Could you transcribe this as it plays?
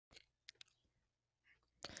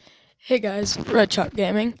Hey guys, Red Shot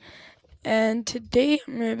Gaming, and today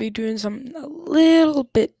I'm going to be doing something a little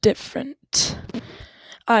bit different.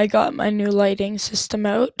 I got my new lighting system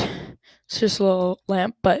out. It's just a little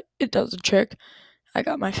lamp, but it does the trick. I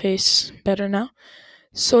got my face better now.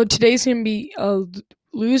 So today's going to be a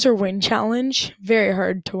lose or win challenge. Very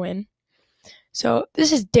hard to win. So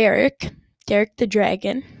this is Derek the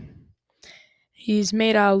dragon. He's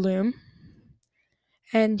made out of loom,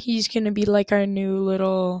 and he's going to be like our new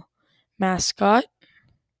little mascot.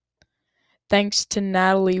 Thanks to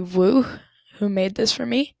Natalie Wu, who made this for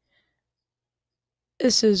me.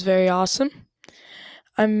 This is very awesome.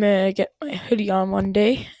 I'm gonna get my hoodie on one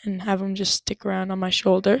day and have him just stick around on my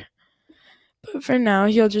shoulder. But for now,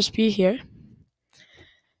 he'll just be here.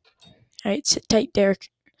 Alright, sit tight,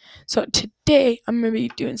 Derek. So today, I'm gonna be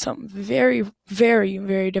doing something very, very,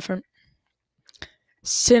 very different.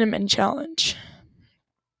 Cinnamon challenge.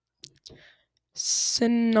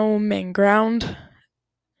 Cinnamon ground.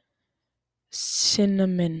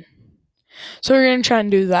 Cinnamon. So we're gonna try and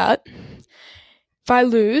do that. If I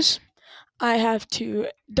lose, I have to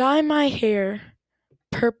dye my hair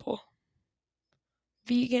purple.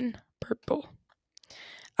 Vegan purple.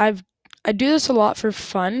 I do this a lot for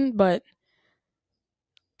fun, but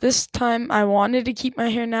this time I wanted to keep my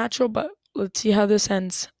hair natural, but let's see how this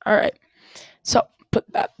ends. Alright, so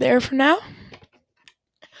put that there for now.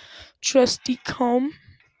 Trusty comb.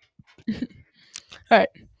 Alright,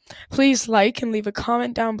 please like and leave a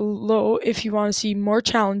comment down below if you want to see more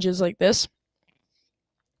challenges like this.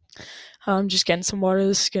 I'm just getting some water.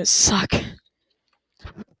 This is gonna suck.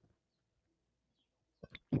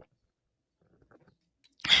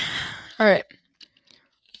 Alright.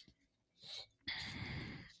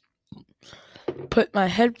 Put my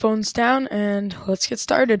headphones down and let's get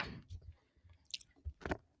started.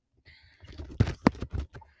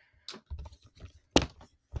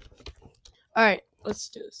 Alright, let's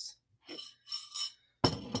do this.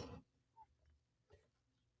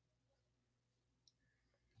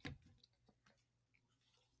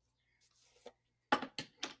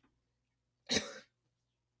 It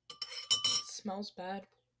smells bad.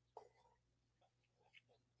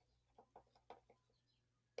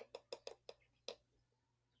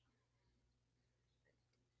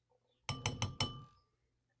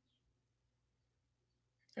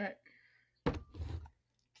 Alright.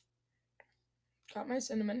 Got my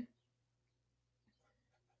cinnamon.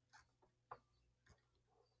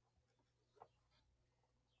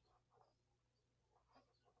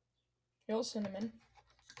 Real cinnamon.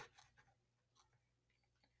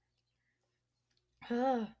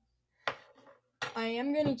 I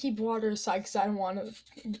am gonna keep water aside because I don't want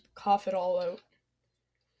to cough it all out.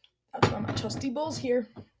 That's why my trusty bowl's here.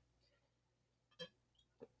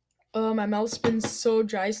 Oh, my mouth's been so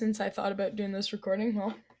dry since I thought about doing this recording.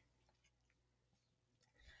 Well,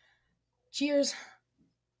 cheers.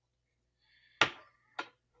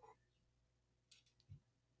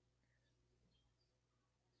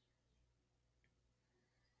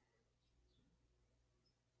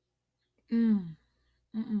 Mm.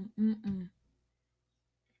 Mm-mm, mm-mm.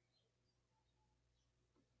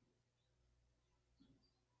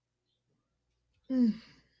 Mm.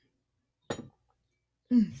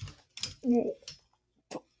 Mm. Whoa.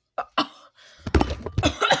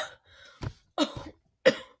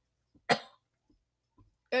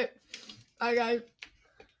 Hey, hi guys.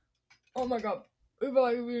 Oh my god. If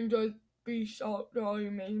you enjoyed, be sure to all you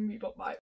amazing people. Bye.